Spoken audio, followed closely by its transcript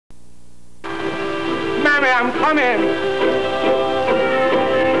Mary, I'm coming.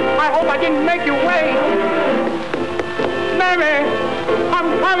 I hope I didn't make you wait. Mary,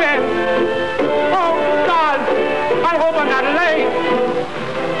 I'm coming. Oh, God, I hope I'm not late.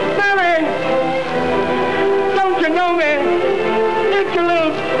 Mary, don't you know me? It's your little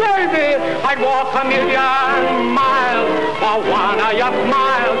baby. I'd walk a million miles for one of your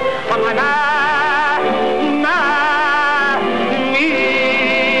smiles. For my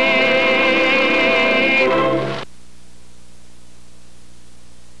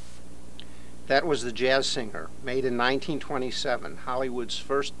That was The Jazz Singer, made in 1927, Hollywood's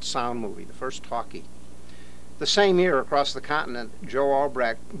first sound movie, the first talkie. The same year, across the continent, Joe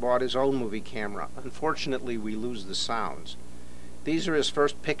Albrecht bought his own movie camera. Unfortunately, we lose the sounds. These are his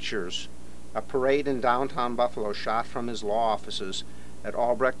first pictures, a parade in downtown Buffalo shot from his law offices at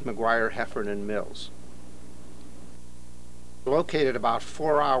Albrecht, McGuire, Heffern, and Mills. Located about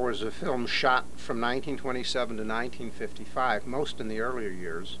 4 hours of film shot from 1927 to 1955, most in the earlier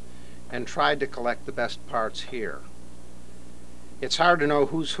years, and tried to collect the best parts here. It's hard to know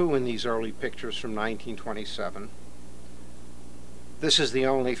who's who in these early pictures from 1927. This is the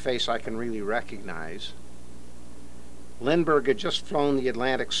only face I can really recognize. Lindbergh had just flown the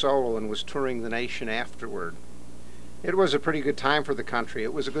Atlantic solo and was touring the nation afterward. It was a pretty good time for the country.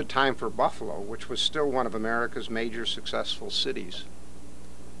 It was a good time for Buffalo, which was still one of America's major successful cities.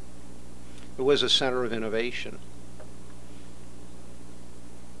 It was a center of innovation.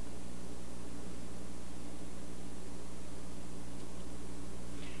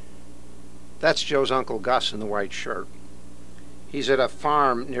 That's Joe's Uncle Gus in the white shirt. He's at a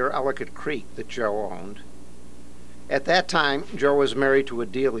farm near Ellicott Creek that Joe owned. At that time, Joe was married to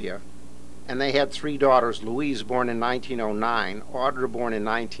Adelia, and they had 3 daughters, Louise, born in 1909, Audra, born in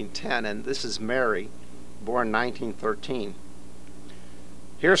 1910, and this is Mary, born 1913.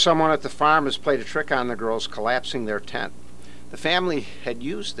 Here someone at the farm has played a trick on the girls, collapsing their tent. The family had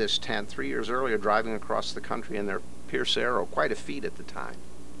used this tent 3 years earlier driving across the country in their Pierce Arrow, quite a feat at the time.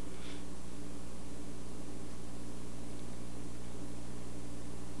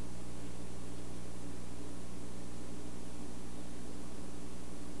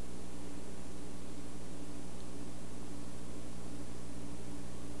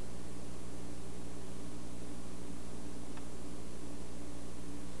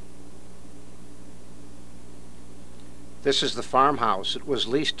 This is the farmhouse. It was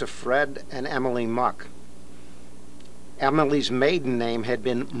leased to Fred and Emily Muck. Emily's maiden name had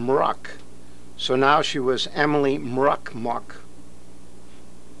been Mruck, so now she was Emily Mruck Muck.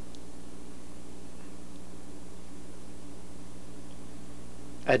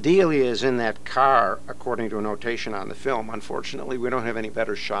 Adelia is in that car, according to a notation on the film. Unfortunately, we don't have any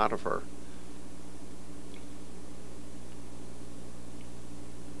better shot of her.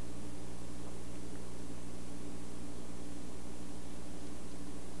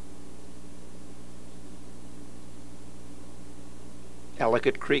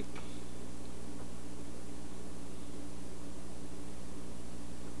 Ellicott Creek.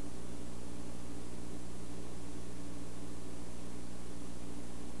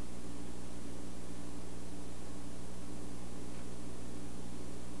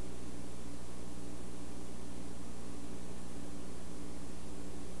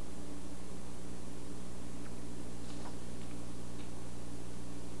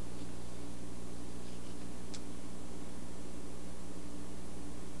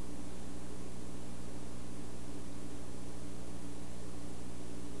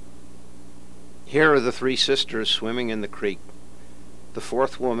 Here are the 3 sisters swimming in the creek. The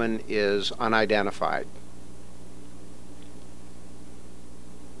 4th woman is unidentified.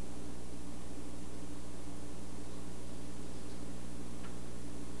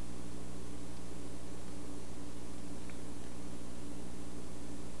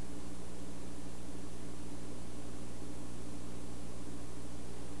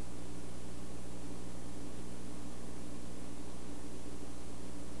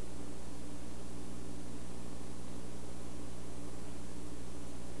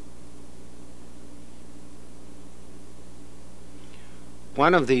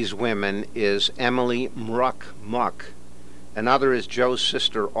 One of these women is Emily Mruck Muck. Another is Joe's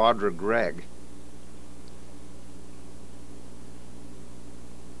sister, Audra Gregg.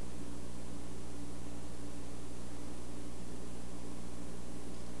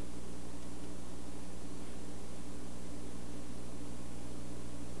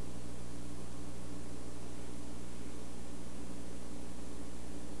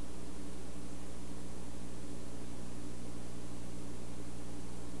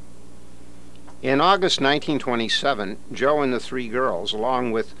 In August 1927, Joe and the 3 girls,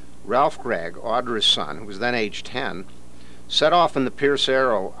 along with Ralph Gregg, Audra's son, who was then age 10, set off in the Pierce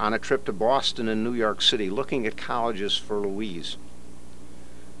Arrow on a trip to Boston and New York City looking at colleges for Louise.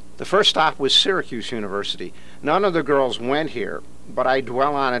 The first stop was Syracuse University. None of the girls went here, but I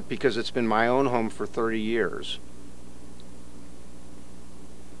dwell on it because it's been my own home for 30 years.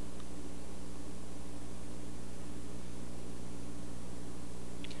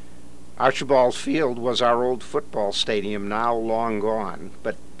 Archibald Field was our old football stadium, now long gone,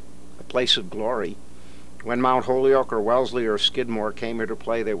 but a place of glory. When Mount Holyoke or Wellesley or Skidmore came here to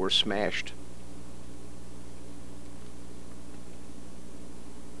play, they were smashed.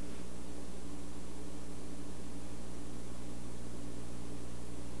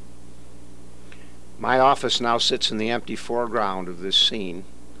 My office now sits in the empty foreground of this scene.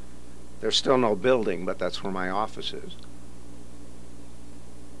 There's still no building, but that's where my office is.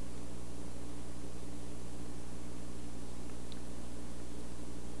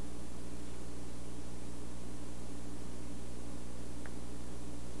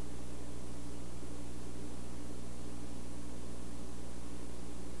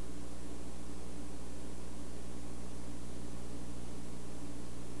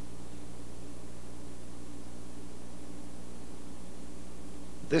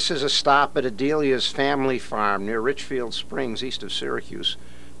 This is a stop at Adelia's family farm near Richfield Springs, east of Syracuse.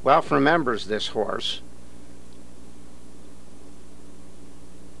 Ralph remembers this horse.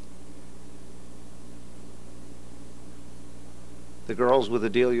 The girls with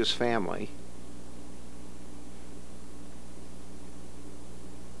Adelia's family.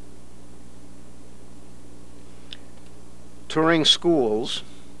 Touring schools.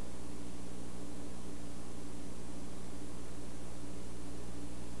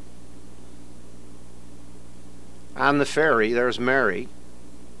 On the ferry, there's Mary.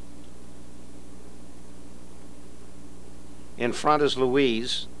 In front is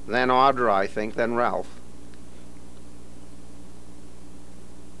Louise, then Audra, I think, then Ralph.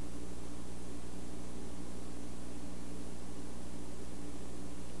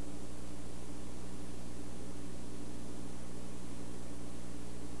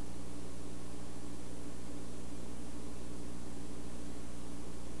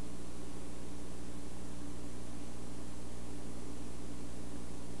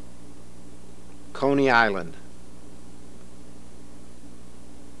 Coney Island.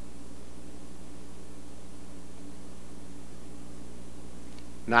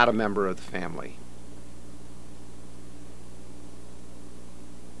 Not a member of the family.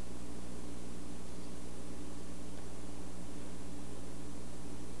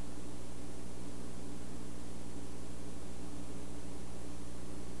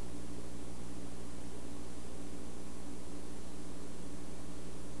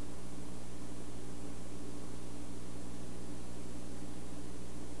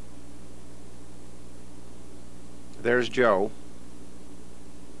 There's Joe.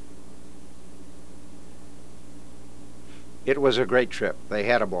 It was a great trip. They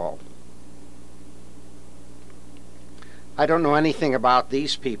had a ball. I don't know anything about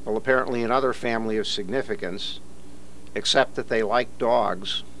these people, apparently another family of significance, except that they liked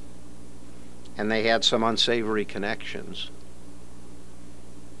dogs and they had some unsavory connections.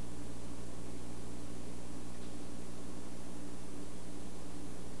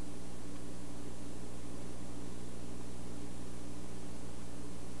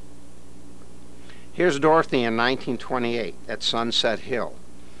 Here's Dorothy in 1928 at Sunset Hill.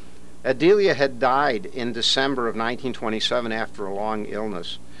 Adelia had died in December of 1927 after a long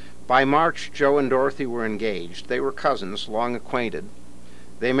illness. By March, Joe and Dorothy were engaged. They were cousins, long acquainted.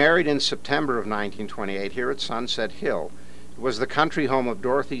 They married in September of 1928 here at Sunset Hill. It was the country home of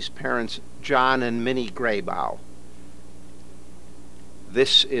Dorothy's parents, John and Minnie Graybow.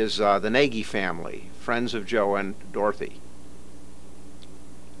 This is the Nagy family, friends of Joe and Dorothy.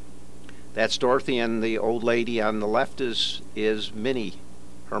 That's Dorothy, and the old lady on the left is Minnie,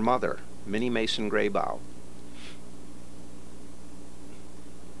 her mother, Minnie Mason Graybow.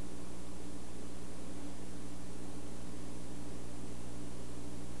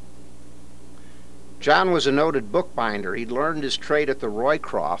 John was a noted bookbinder. He'd learned his trade at the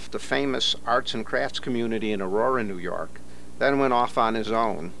Roycroft, the famous arts and crafts community in Aurora, New York, then went off on his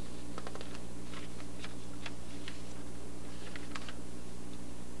own.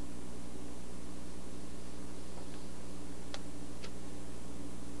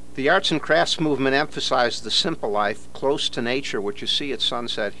 The arts and crafts movement emphasized the simple life close to nature, which you see at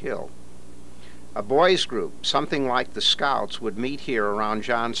Sunset Hill. A boys' group, something like the Scouts, would meet here around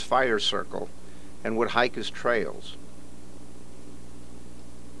John's fire circle and would hike his trails.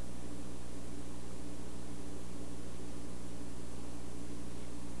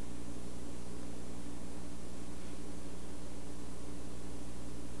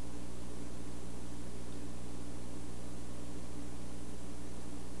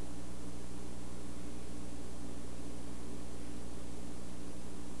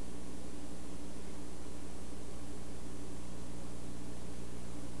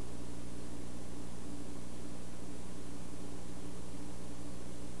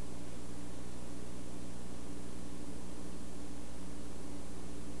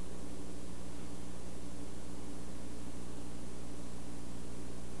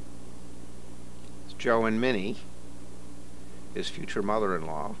 Joe and Minnie, his future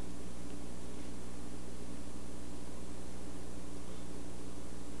mother-in-law.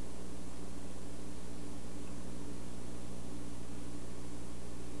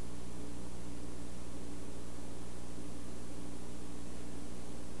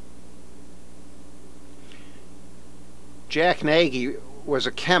 Jack Nagy was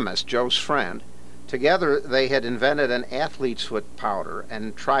a chemist, Joe's friend. Together they had invented an athlete's foot powder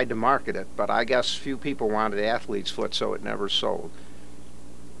and tried to market it, but I guess few people wanted athlete's foot, so it never sold.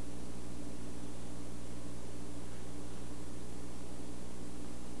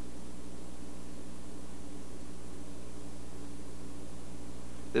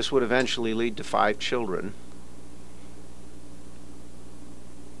 This would eventually lead to 5 children.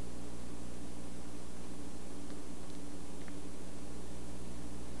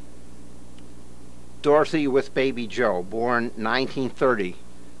 Dorothy with baby Joe, born 1930,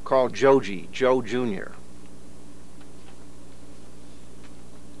 called Joji, Joe Jr.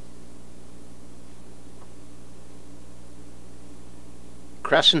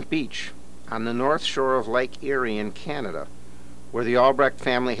 Crescent Beach, on the north shore of Lake Erie in Canada, where the Albrecht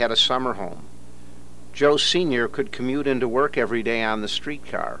family had a summer home. Joe Sr. could commute into work every day on the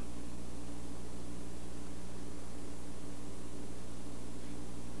streetcar.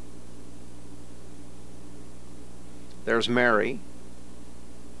 There's Mary.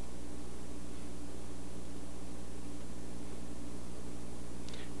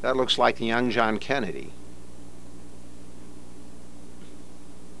 That looks like the young John Kennedy.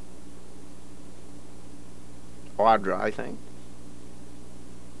 Audra, I think.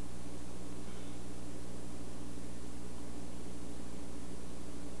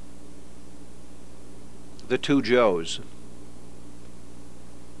 The 2 Joes.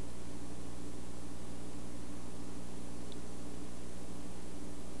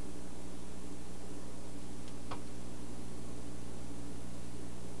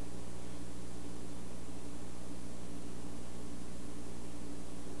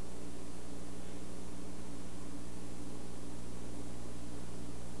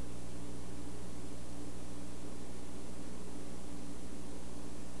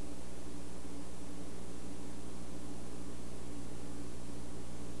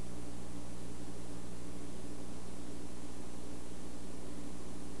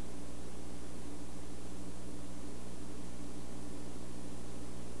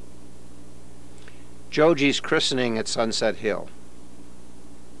 Joji's christening at Sunset Hill.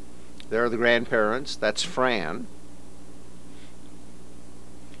 There are the grandparents. That's Fran.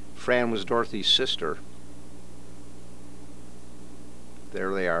 Fran was Dorothy's sister.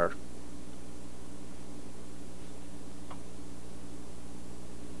 There they are.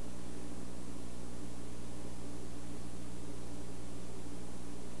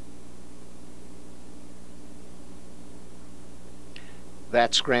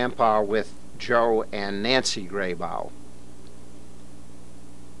 That's Grandpa with Joe and Nancy Graybow.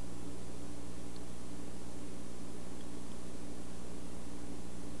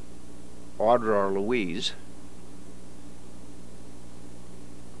 Audra or Louise.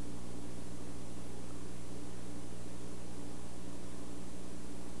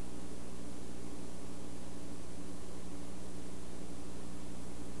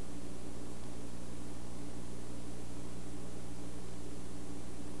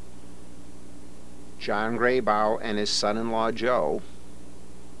 John Graybow and his son-in-law Joe.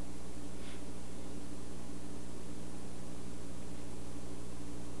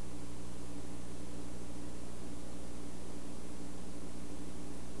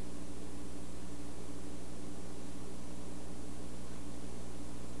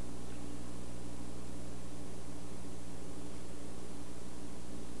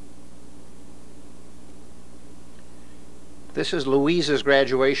 This is Louise's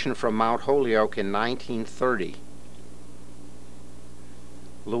graduation from Mount Holyoke in 1930.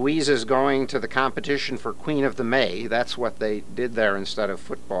 Louise is going to the competition for Queen of the May. That's what they did there instead of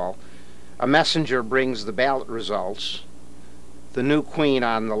football. A messenger brings the ballot results. The new queen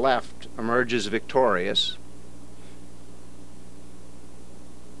on the left emerges victorious.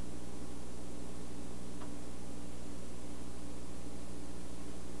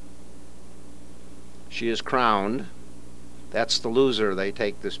 She is crowned. That's the loser. They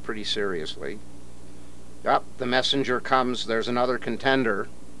take this pretty seriously. Up, the messenger comes. There's another contender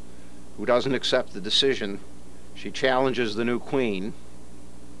who doesn't accept the decision. She challenges the new queen.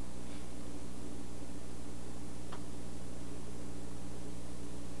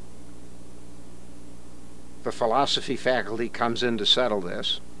 The philosophy faculty comes in to settle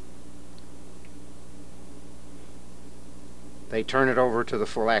this. They turn it over to the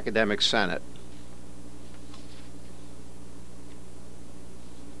full academic senate.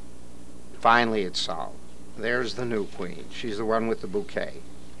 Finally it's solved. There's the new queen. She's the one with the bouquet.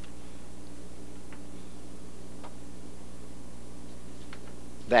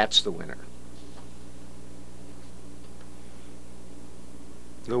 That's the winner.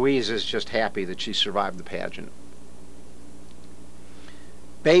 Louise is just happy that she survived the pageant.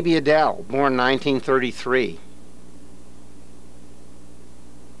 Baby Adele, born 1933.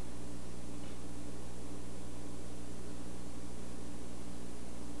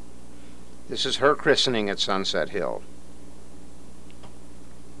 This is her christening at Sunset Hill.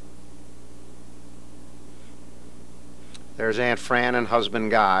 There's Aunt Fran and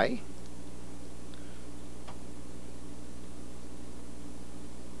husband Guy.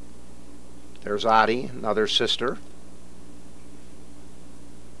 There's Audie, another sister.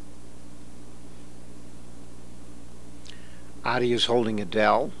 Audie is holding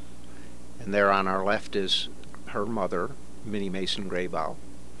Adele, and there on our left is her mother, Minnie Mason Graybow.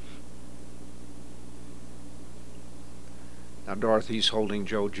 Now Dorothy's holding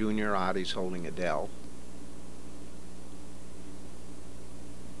Joe Jr., Audie's holding Adele.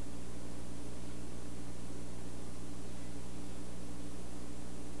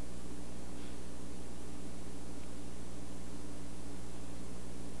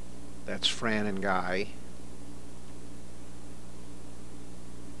 That's Fran and Guy.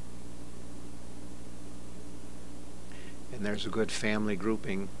 And there's a good family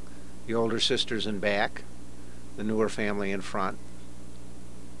grouping. The older sister's in back, the newer family in front.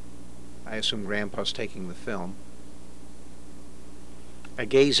 I assume Grandpa's taking the film. A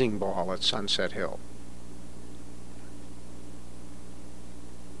gazing ball at Sunset Hill.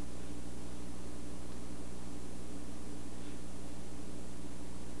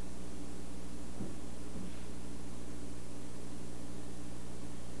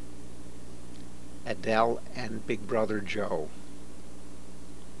 Adele and Big Brother Joe.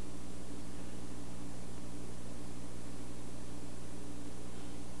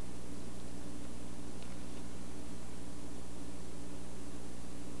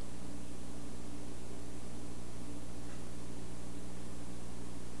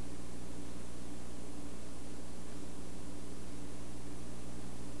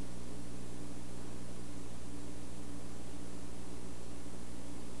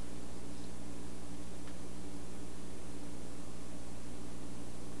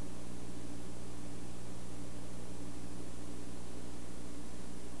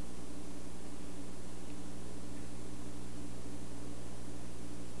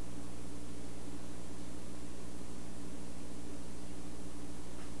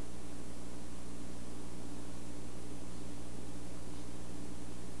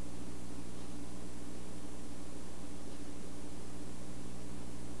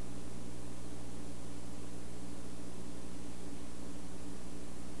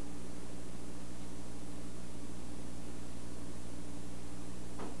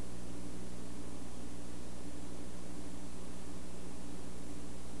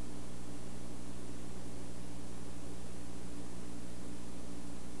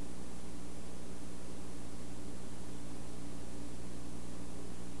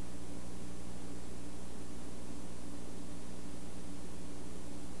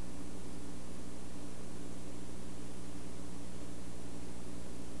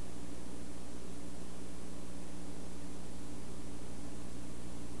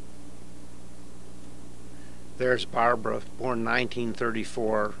 There's Barbara, born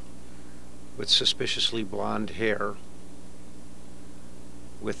 1934, with suspiciously blonde hair,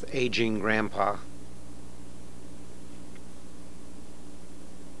 with aging Grandpa.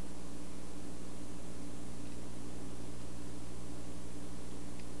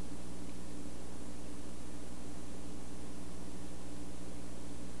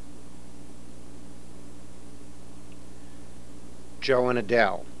 Joe and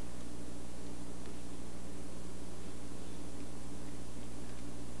Adele.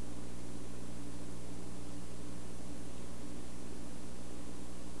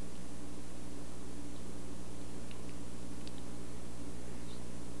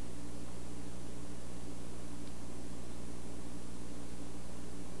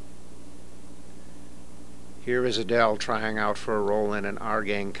 Here is Adele trying out for a role in an Our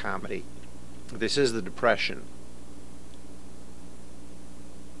Gang comedy. This is the Depression.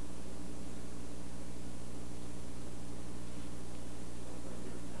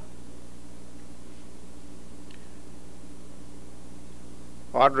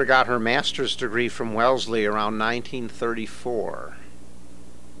 Audra got her master's degree from Wellesley around 1934.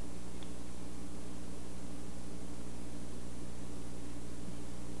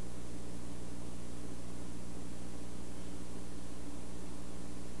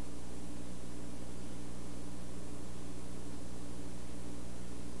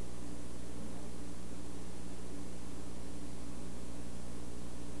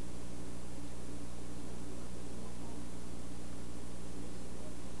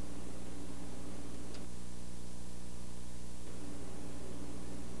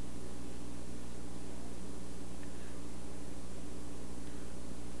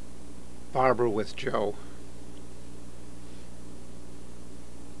 Barbara with Joe.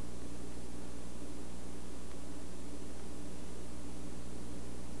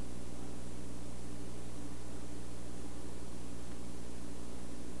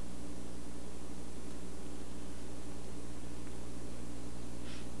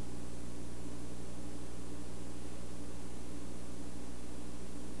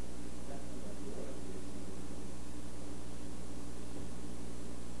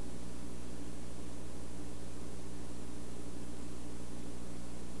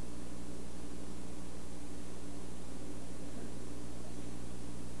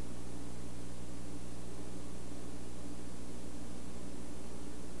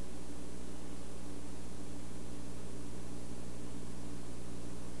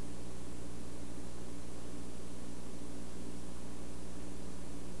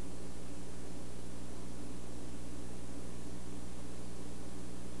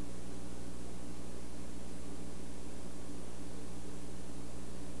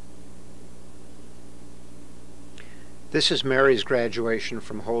 This is Mary's graduation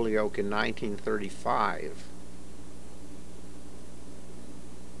from Holyoke in 1935.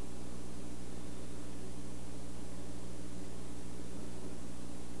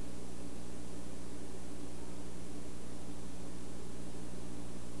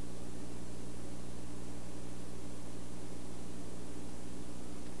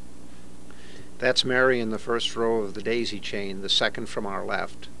 That's Mary in the first row of the daisy chain, the second from our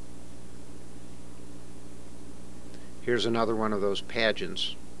left. Here's another one of those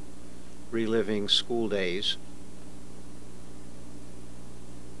pageants, reliving school days.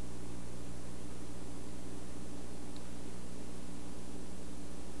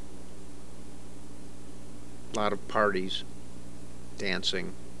 A lot of parties,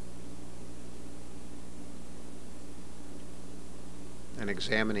 dancing, an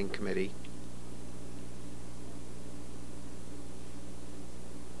examining committee.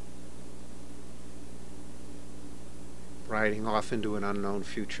 Riding off into an unknown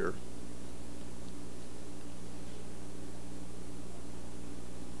future.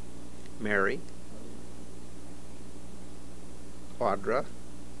 Mary, Audra,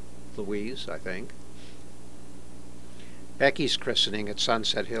 Louise, I think. Becky's christening at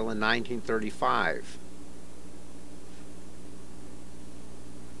Sunset Hill in 1935.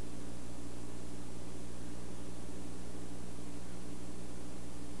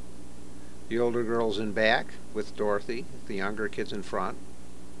 The older girls in back with Dorothy, the younger kids in front.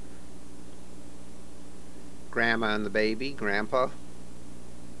 Grandma and the baby, Grandpa.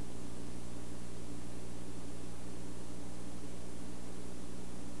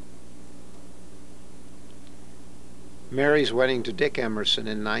 Mary's wedding to Dick Emerson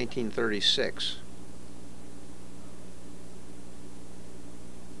in 1936.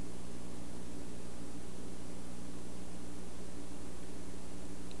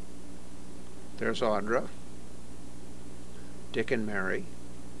 There's Audra, Dick and Mary,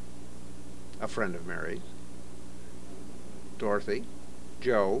 a friend of Mary's, Dorothy,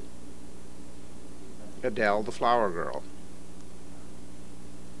 Joe, Adele, the flower girl.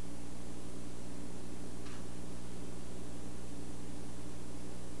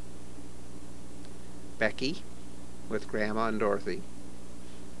 Becky with Grandma and Dorothy.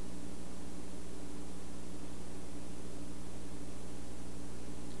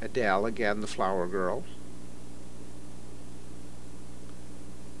 Adele, again the flower girl.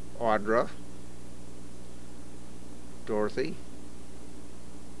 Audra, Dorothy,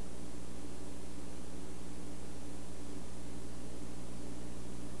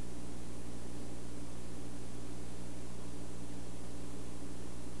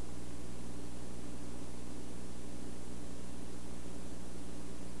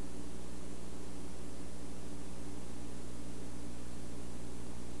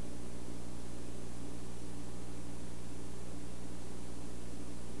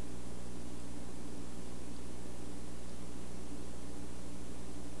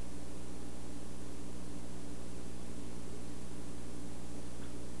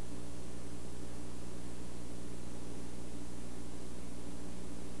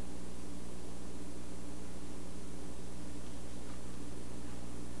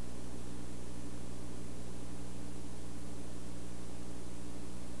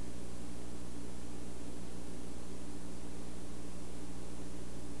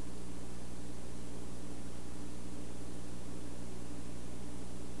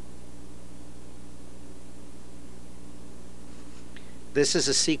 This is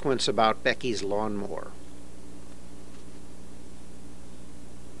a sequence about Becky's lawnmower.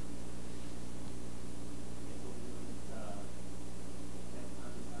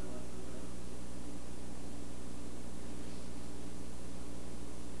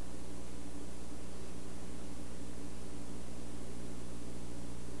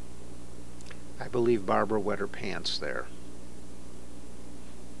 I believe Barbara wet her pants there.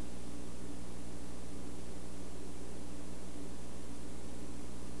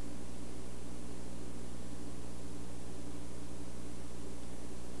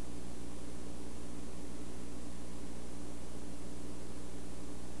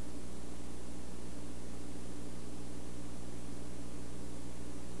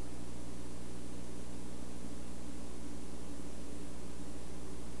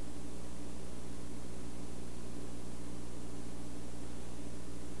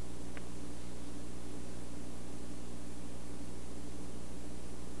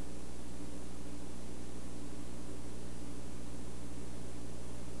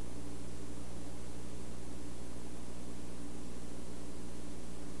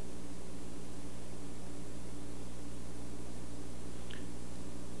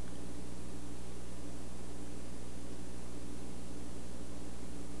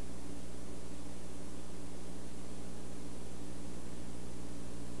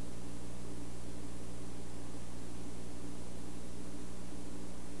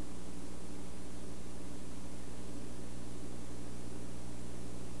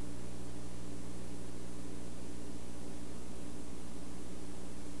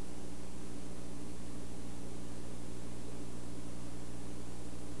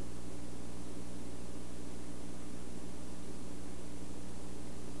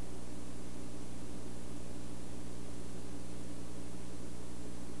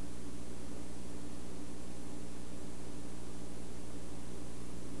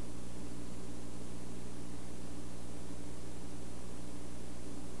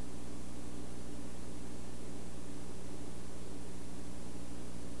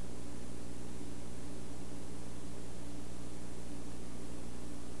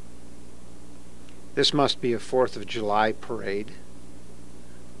 This must be a 4th of July parade.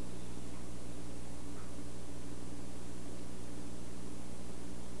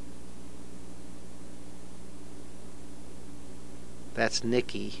 That's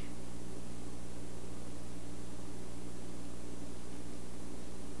Nikki.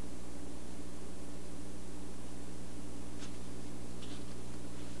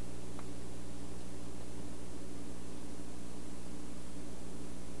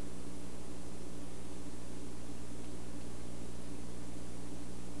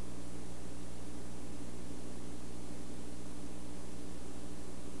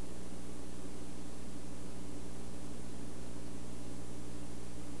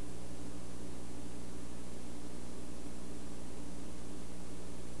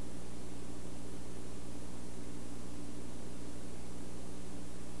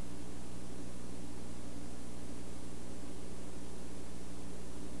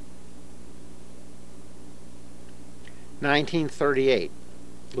 (1938).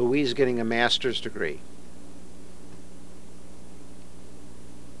 Louise getting a master's degree.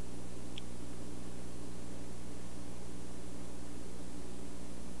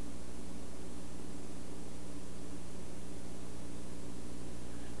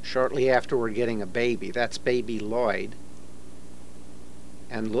 Shortly afterward getting a baby. That's baby Lloyd.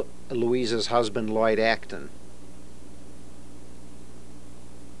 And Louise's husband, Lloyd Acton.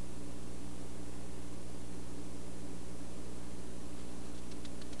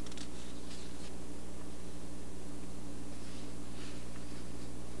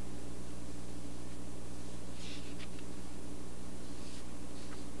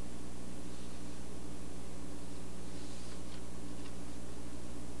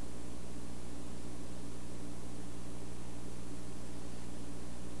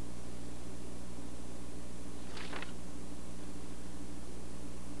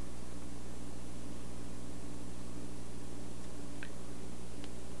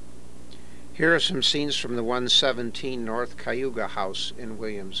 Here are some scenes from the 117 North Cayuga house in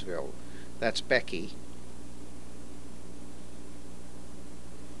Williamsville. That's Becky.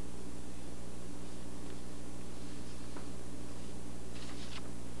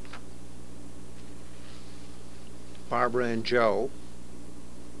 Barbara and Joe.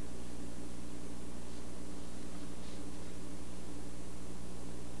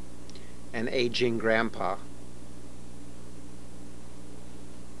 An aging grandpa.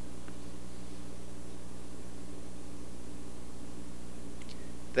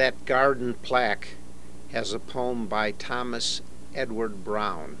 That garden plaque has a poem by Thomas Edward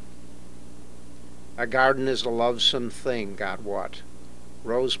Brown. A garden is a lovesome thing, God wot.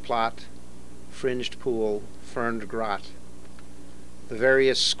 Rose plot, fringed pool, ferned grot. The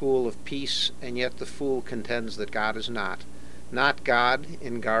various school of peace, and yet the fool contends that God is not. Not God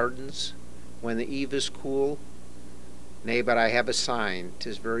in gardens, when the eve is cool, Nay, but I have a sign,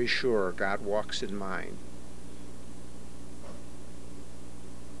 'tis very sure God walks in mine.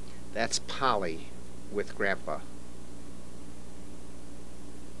 That's Polly with Grandpa.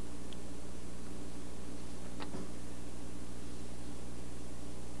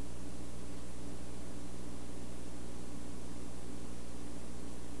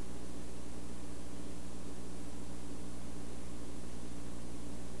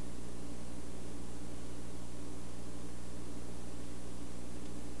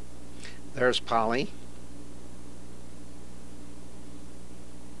 There's Polly.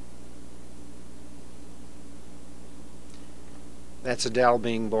 That's Adele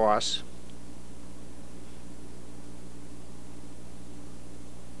being boss.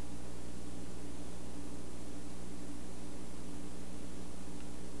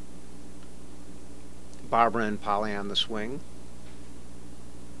 Barbara and Polly on the swing.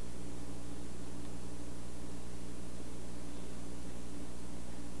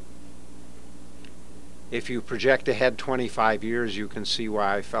 If you project ahead 25 years, you can see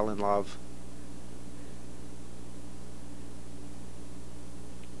why I fell in love.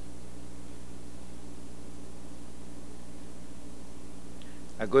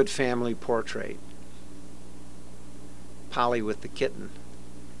 A good family portrait. Polly with the kitten.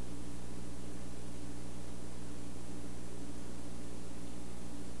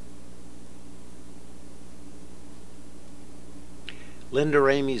 Linda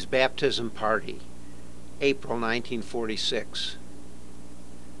Ramey's baptism party, April 1946.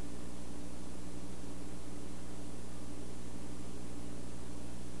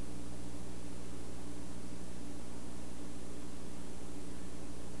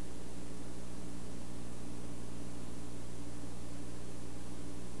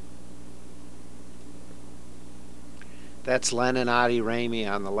 That's Len and Audie Ramey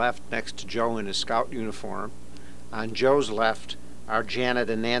on the left next to Joe in his scout uniform. On Joe's left are Janet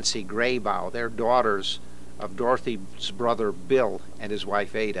and Nancy Graybow. They're daughters of Dorothy's brother Bill and his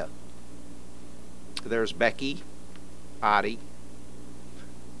wife Ada. There's Becky, Audie,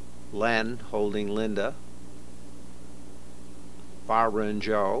 Len holding Linda, Barbara and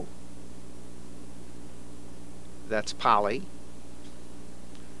Joe. That's Polly.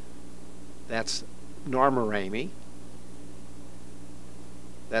 That's Norma Ramey.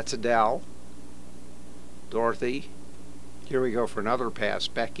 That's Adele, Dorothy. Here we go for another pass.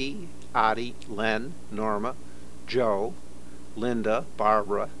 Becky, Audie, Len, Norma, Joe, Linda,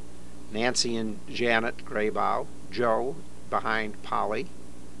 Barbara, Nancy and Janet Graybow, Joe behind Polly,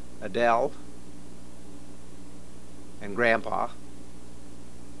 Adele, and Grandpa.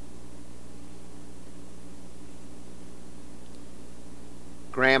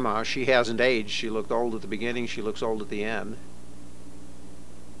 Grandma, she hasn't aged. She looked old at the beginning, she looks old at the end.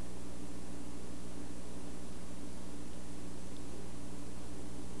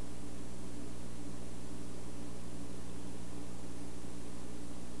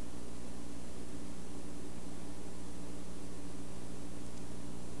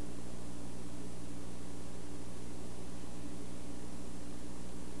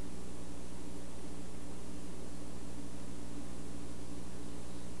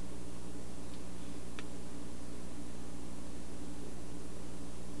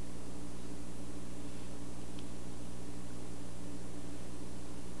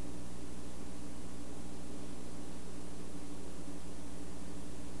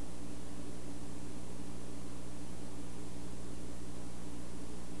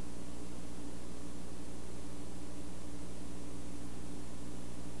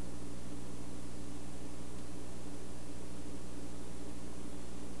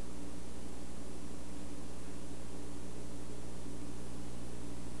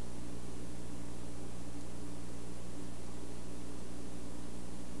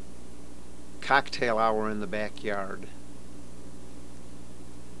 Cocktail hour in the backyard.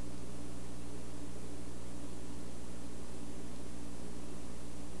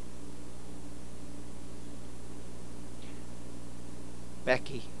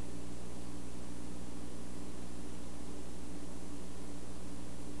 Becky.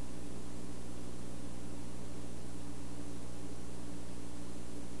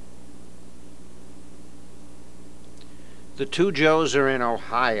 The two Joes are in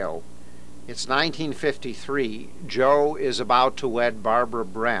Ohio. It's 1953. Joe is about to wed Barbara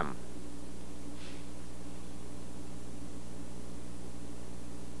Brehm.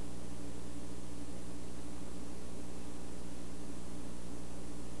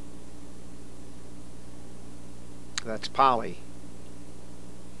 That's Polly.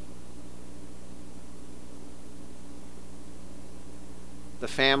 The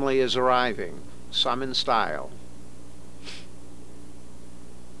family is arriving, some in style.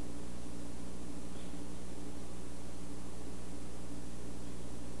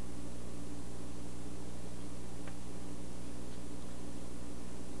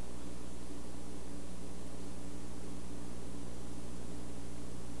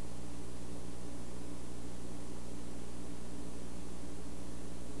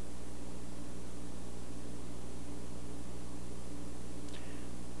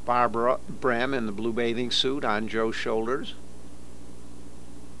 Barbara Brehm in the blue bathing suit on Joe's shoulders.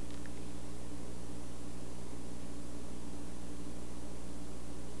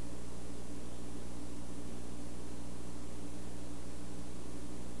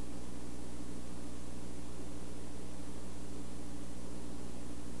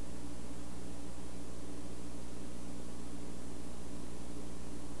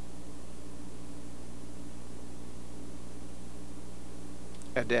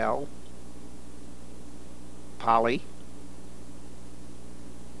 Adele, Polly,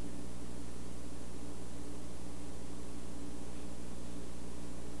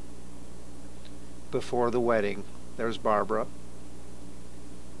 before the wedding, there's Barbara,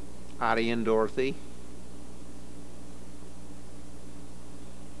 Ottie and Dorothy,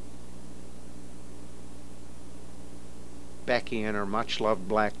 Becky in her much-loved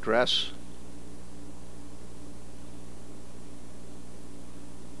black dress,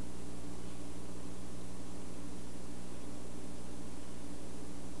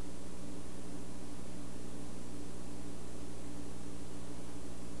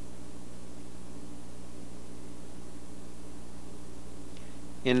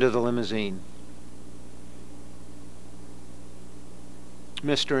 into the limousine.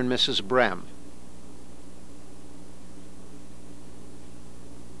 Mr. and Mrs. Brehm.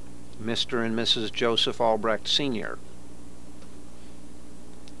 Mr. and Mrs. Joseph Albrecht Sr.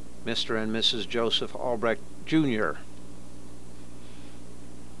 Mr. and Mrs. Joseph Albrecht Jr.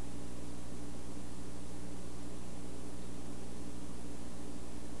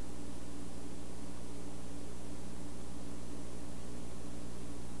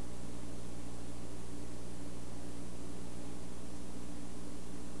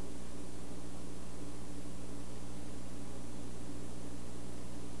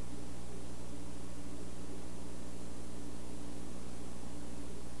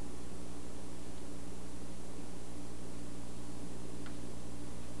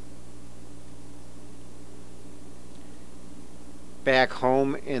 Back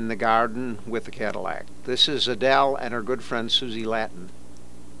home in the garden with the Cadillac. This is Adele and her good friend Susie Latin.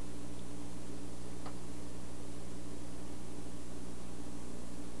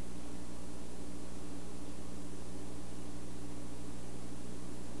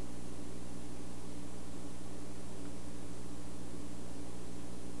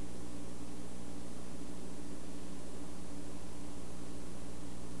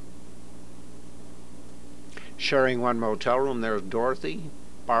 Sharing one motel room, there's Dorothy,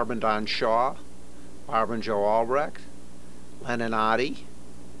 Barb and Don Shaw, Barb and Joe Albrecht, Len and Ottie,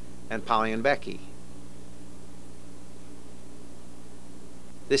 and Polly and Becky.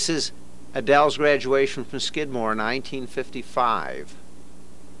 This is Adele's graduation from Skidmore in 1955.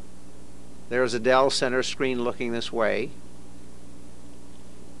 There's Adele center screen looking this way.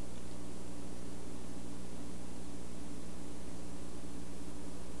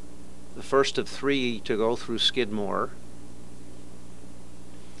 The first of 3 to go through Skidmore.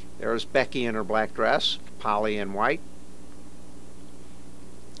 There's Becky in her black dress, Polly in white.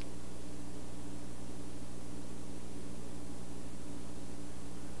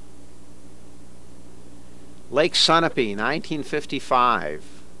 Lake Sunapee, 1955.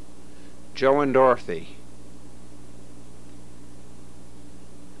 Joe and Dorothy.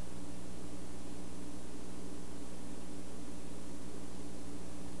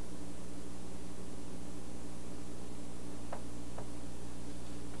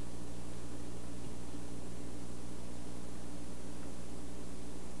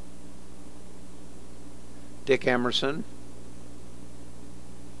 Dick Emerson,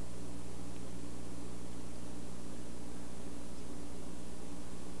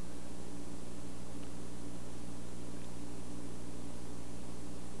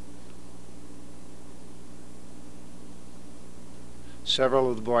 several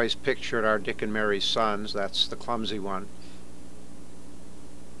of the boys pictured are Dick and Mary's sons. That's the clumsy one.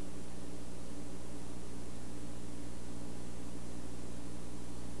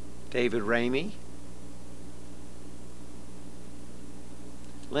 David Ramey,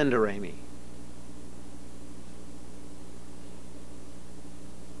 Linda Ramey.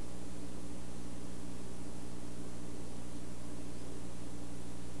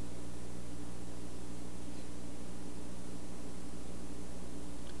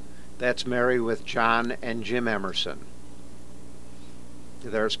 That's Mary with John and Jim Emerson.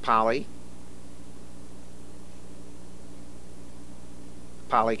 There's Polly.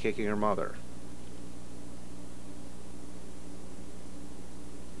 Polly kicking her mother.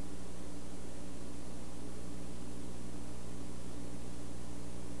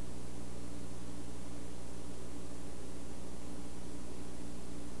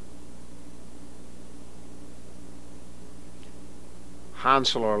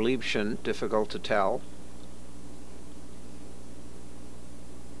 Hansel or Liebchen, difficult to tell.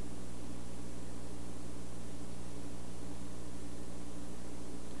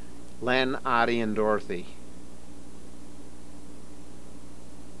 Len, Oddie, and Dorothy.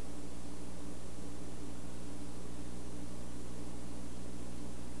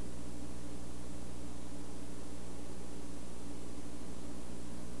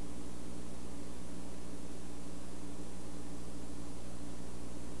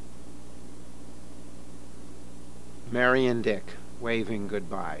 Mary and Dick, waving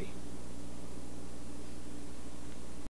goodbye.